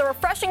 Well, it's a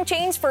refreshing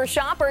change for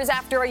shoppers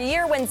after a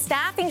year when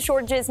staffing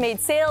shortages made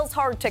sales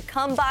hard to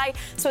come by.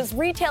 So as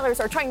retailers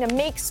are trying to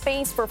make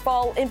space for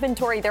fall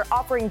inventory, they're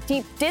offering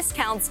deep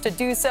discounts to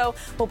do so.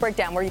 We'll break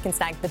down where you can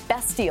snag the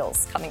best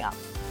deals coming up.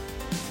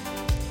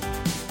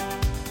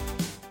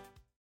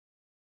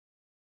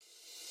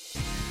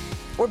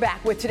 We're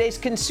back with today's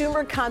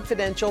Consumer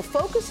Confidential,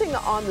 focusing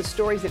on the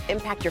stories that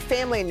impact your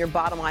family and your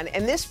bottom line.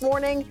 And this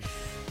morning,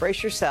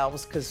 brace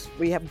yourselves, because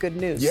we have good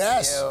news.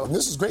 Yes, and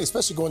this is great,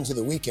 especially going into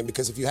the weekend,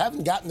 because if you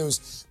haven't gotten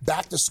those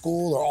back to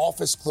school or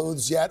office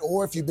clothes yet,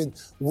 or if you've been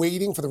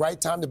waiting for the right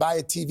time to buy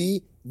a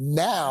TV,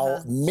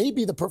 now may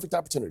be the perfect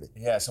opportunity.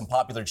 Yeah, some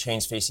popular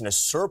chains facing a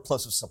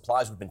surplus of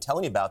supplies. We've been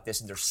telling you about this,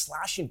 and they're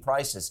slashing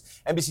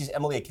prices. NBC's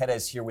Emily Aketa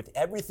is here with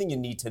everything you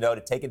need to know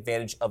to take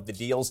advantage of the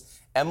deals.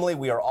 Emily,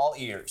 we are all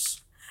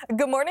ears.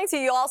 Good morning to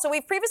you all. So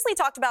we've previously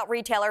talked about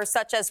retailers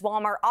such as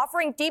Walmart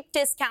offering deep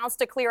discounts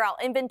to clear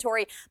out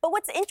inventory. But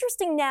what's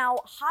interesting now,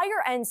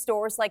 higher end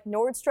stores like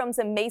Nordstrom's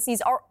and Macy's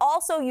are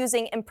also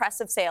using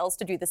impressive sales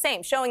to do the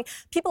same, showing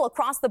people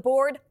across the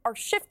board are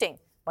shifting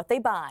what they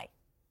buy.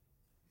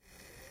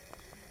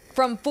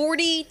 From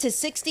 40 to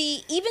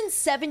 60, even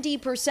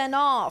 70%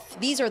 off.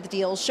 These are the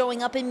deals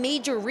showing up in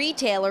major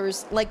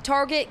retailers like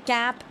Target,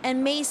 Gap,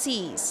 and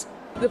Macy's.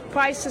 The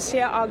prices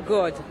here are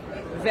good.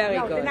 Very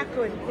good. No, they're not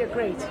good. They're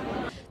great.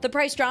 The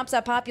price drops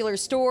at popular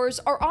stores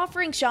are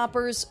offering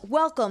shoppers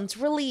welcomed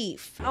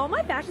relief. Oh,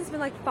 my fashion's been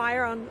like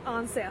fire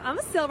on sale. I'm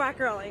a sale rack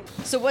girly.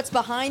 So what's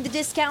behind the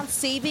discounts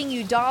saving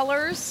you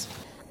dollars?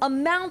 A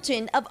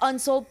mountain of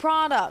unsold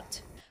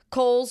product.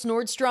 Kohl's,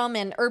 Nordstrom,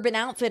 and Urban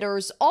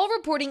Outfitters all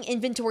reporting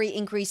inventory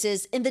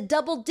increases in the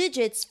double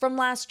digits from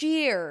last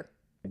year.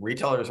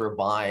 Retailers were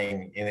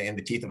buying in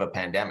the teeth of a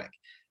pandemic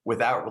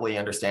without really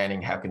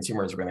understanding how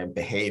consumers were going to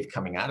behave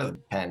coming out of the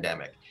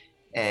pandemic.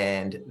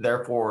 And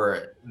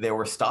therefore, they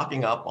were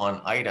stocking up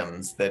on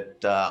items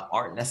that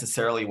aren't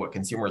necessarily what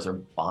consumers are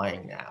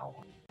buying now.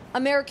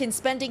 American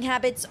spending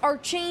habits are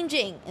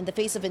changing in the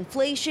face of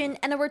inflation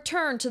and a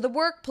return to the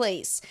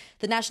workplace.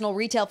 The National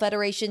Retail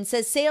Federation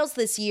says sales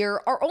this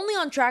year are only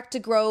on track to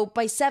grow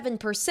by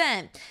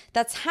 7%.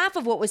 That's half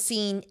of what was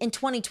seen in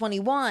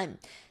 2021.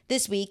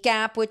 This week,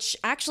 Gap, which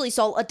actually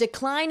saw a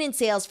decline in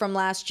sales from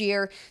last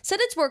year, said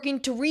it's working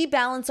to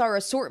rebalance our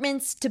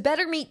assortments to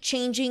better meet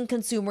changing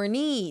consumer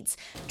needs,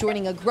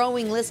 joining a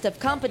growing list of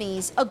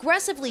companies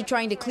aggressively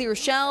trying to clear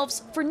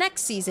shelves for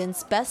next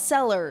season's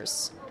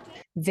bestsellers.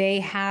 They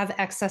have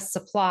excess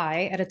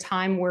supply at a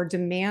time where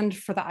demand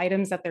for the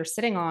items that they're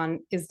sitting on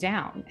is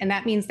down. And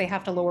that means they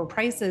have to lower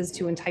prices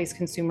to entice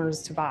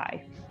consumers to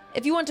buy.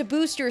 If you want to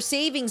boost your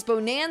savings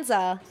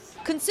bonanza,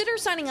 consider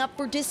signing up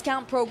for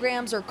discount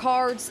programs or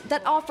cards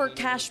that offer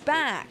cash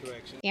back.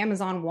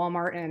 Amazon,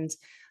 Walmart, and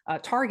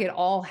Target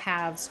all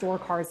have store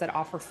cards that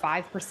offer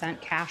 5%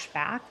 cash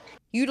back.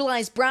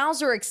 Utilize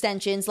browser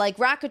extensions like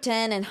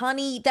Rakuten and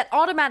Honey that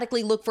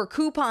automatically look for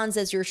coupons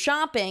as you're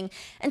shopping,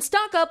 and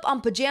stock up on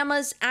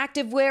pajamas,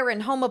 activewear,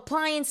 and home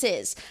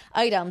appliances,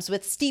 items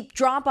with steep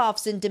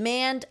drop-offs in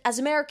demand as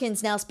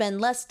Americans now spend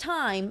less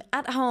time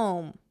at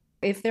home.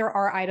 If there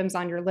are items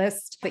on your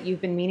list that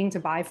you've been meaning to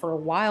buy for a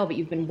while, but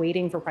you've been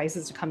waiting for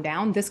prices to come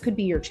down, this could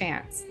be your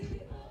chance.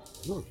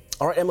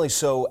 All right, Emily,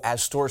 so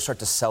as stores start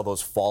to sell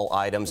those fall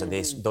items and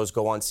those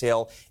go on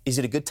sale, is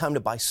it a good time to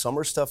buy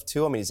summer stuff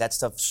too? I mean, is that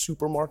stuff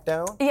super marked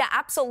down? Yeah,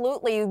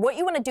 absolutely. What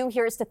you want to do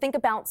here is to think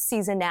about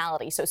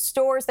seasonality. So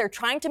stores, they're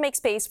trying to make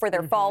space for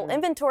their fall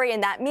inventory,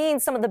 and that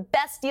means some of the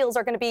best deals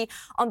are going to be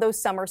on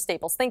those summer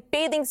staples. Think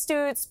bathing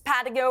suits,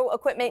 patio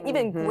equipment,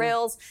 even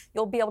grills.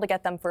 You'll be able to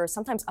get them for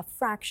sometimes a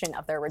fraction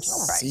of their original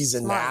price.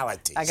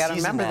 Seasonality. I got to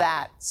remember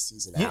that.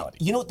 Seasonality.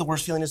 You know what the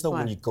worst feeling is, though?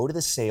 When you go to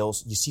the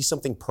sales, you see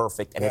something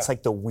perfect, and it's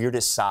like the weirdest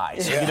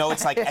size. You know,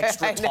 it's like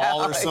extra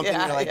tall or something.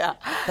 You're like,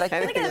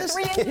 can I get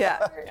this?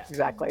 Yeah,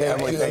 exactly.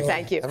 Emily,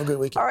 Thank you. Have a good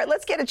weekend. All right,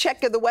 let's get a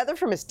check of the weather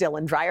from Miss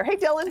Dylan Dreyer. Hey,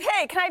 Dylan.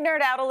 Hey, can I nerd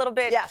out a little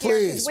bit? Yeah,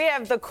 please. We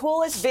have the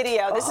coolest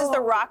video. This is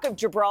the Rock of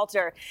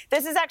Gibraltar.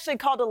 This is actually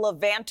called a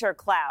levanter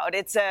cloud.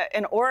 It's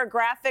an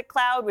orographic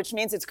cloud, which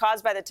means it's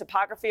caused by the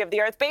topography of the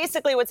Earth.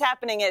 Basically, what's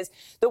happening is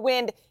the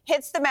wind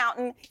hits the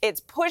mountain, it's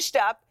pushed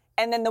up,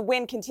 and then the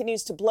wind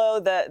continues to blow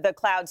the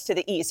clouds to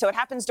the east. So it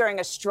happens during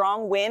a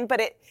strong wind,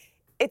 but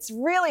it's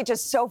really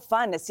just so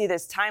fun to see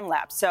this time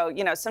lapse. So,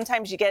 you know,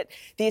 sometimes you get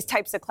these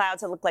types of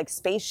clouds that look like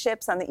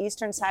spaceships on the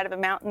eastern side of a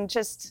mountain.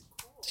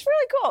 It's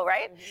really cool,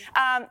 right?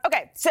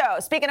 Okay, so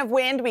speaking of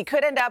wind, we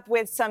could end up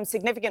with some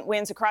significant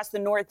winds across the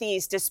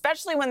Northeast,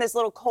 especially when this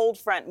little cold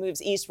front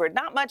moves eastward.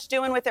 Not much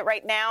doing with it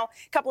right now.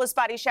 A couple of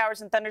spotty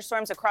showers and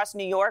thunderstorms across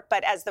New York,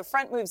 but as the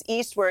front moves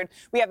eastward,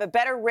 we have a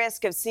better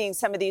risk of seeing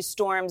some of these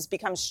storms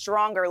become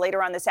stronger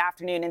later on this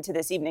afternoon into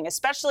this evening,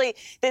 especially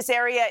this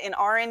area in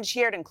orange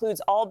here. It includes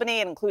Albany,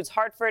 it includes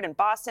Hartford and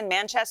Boston,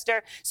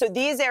 Manchester. So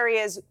these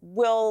areas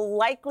will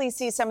likely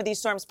see some of these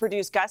storms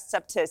produce gusts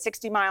up to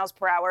 60 miles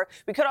per hour.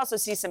 We could also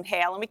see some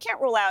hail, and we can't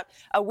rule out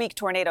a weak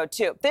tornado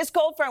too. This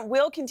cold front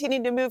will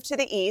continue to move to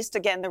the east.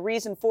 Again, the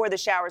reason for the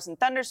showers and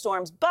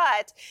thunderstorms,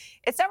 but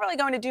it's not really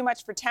going to do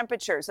much for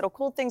temperatures. It'll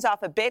cool things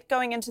off a bit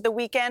going into the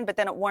weekend, but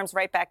then it warms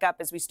right back up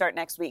as we start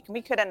next week. And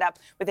we could end up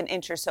with an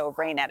inch or so of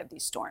rain out of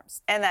these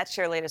storms. And that's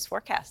your latest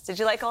forecast. Did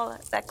you like all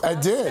that? I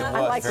did.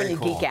 I like when you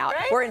geek out.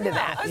 Right? We're into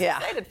that. I was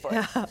excited for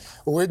it.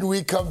 When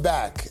we come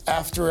back,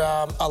 after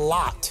a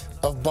lot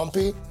of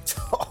bumpy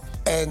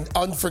and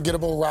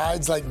unforgettable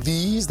rides like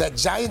these, that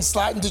giant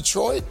slide in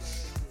Detroit,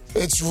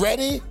 it's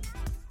ready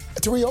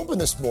to reopen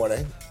this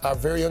morning. Our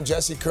very own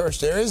Jesse Kirsch.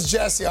 There is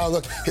Jesse. Oh,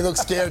 look, he looks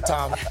scared,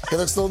 Tom. He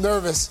looks a little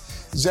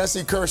nervous.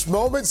 Jesse Kirsch,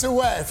 moments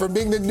away from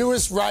being the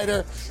newest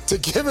writer to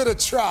give it a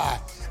try.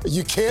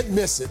 You can't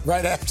miss it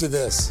right after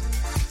this.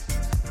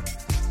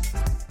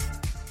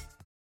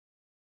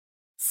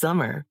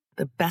 Summer,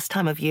 the best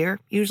time of year,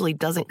 usually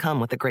doesn't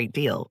come with a great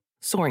deal.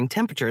 Soaring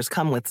temperatures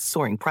come with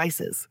soaring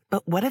prices.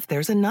 But what if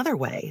there's another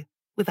way?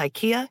 With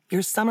IKEA,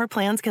 your summer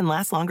plans can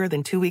last longer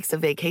than 2 weeks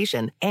of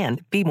vacation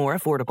and be more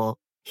affordable.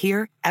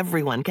 Here,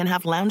 everyone can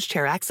have lounge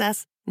chair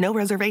access, no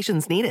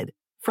reservations needed.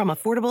 From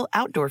affordable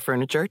outdoor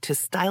furniture to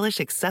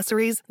stylish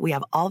accessories, we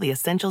have all the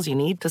essentials you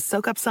need to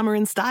soak up summer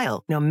in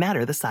style, no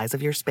matter the size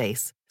of your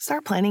space.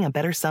 Start planning a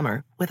better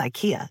summer with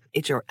IKEA.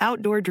 It's your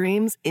outdoor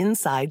dreams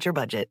inside your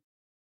budget.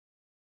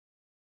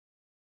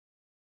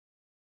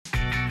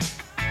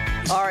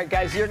 All right,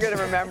 guys, you're going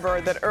to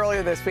remember that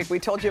earlier this week we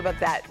told you about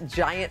that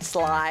giant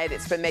slide.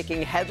 It's been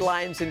making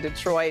headlines in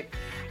Detroit.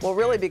 Well,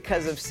 really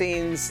because of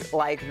scenes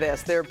like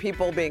this. There are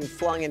people being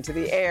flung into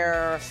the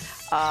air.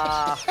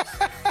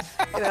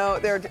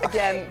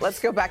 Again, let's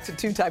go back to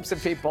two types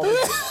of people.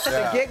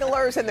 The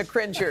gigglers and the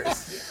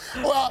cringers.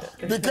 Well,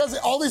 because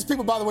all these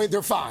people, by the way,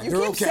 they're fine. You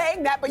they're keep okay.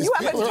 saying that, but you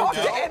haven't talked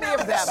to any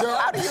of them. So,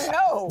 how do you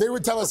know? They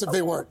would tell us if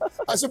they weren't.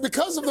 So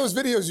because of those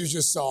videos you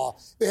just saw,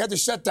 they had to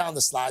shut down the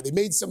slide. They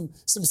made some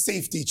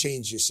safety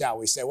changes, shall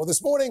we say. Well,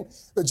 this morning,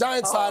 the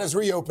giant slide is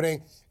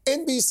reopening.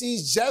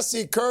 NBC's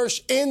Jesse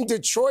Kirsch in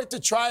Detroit to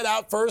try it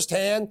out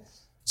firsthand.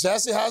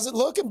 Jesse, how's it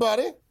looking,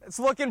 buddy? It's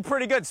looking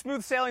pretty good.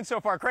 Smooth sailing so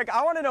far. Craig,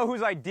 I want to know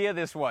whose idea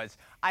this was.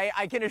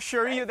 I can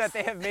assure you that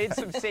they have made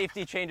some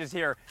safety changes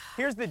here.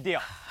 Here's the deal.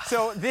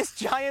 So this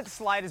giant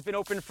slide has been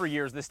open for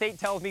years. The state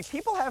tells me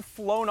people have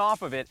flown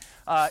off of it,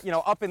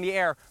 up in the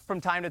air from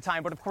time to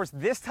time. But of course,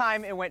 this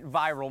time it went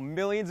viral.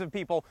 Millions of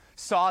people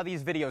saw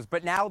these videos.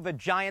 But now the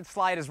giant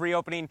slide is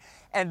reopening.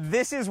 And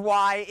this is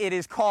why it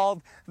is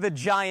called the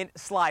giant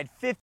slide.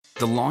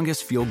 The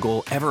longest field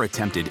goal ever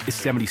attempted is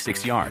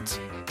 76 yards.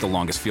 The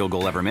longest field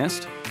goal ever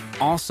missed?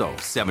 Also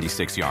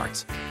 76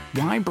 yards.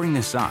 Why bring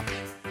this up?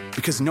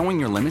 Because knowing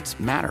your limits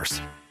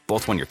matters,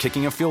 both when you're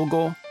kicking a field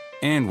goal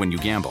and when you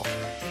gamble.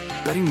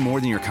 Betting more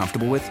than you're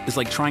comfortable with is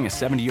like trying a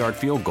 70-yard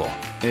field goal.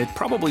 It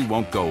probably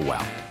won't go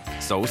well.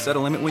 So set a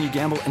limit when you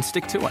gamble and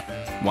stick to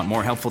it. Want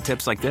more helpful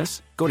tips like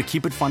this? Go to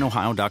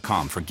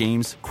keepitfunohio.com for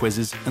games,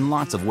 quizzes, and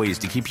lots of ways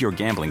to keep your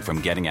gambling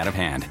from getting out of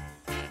hand.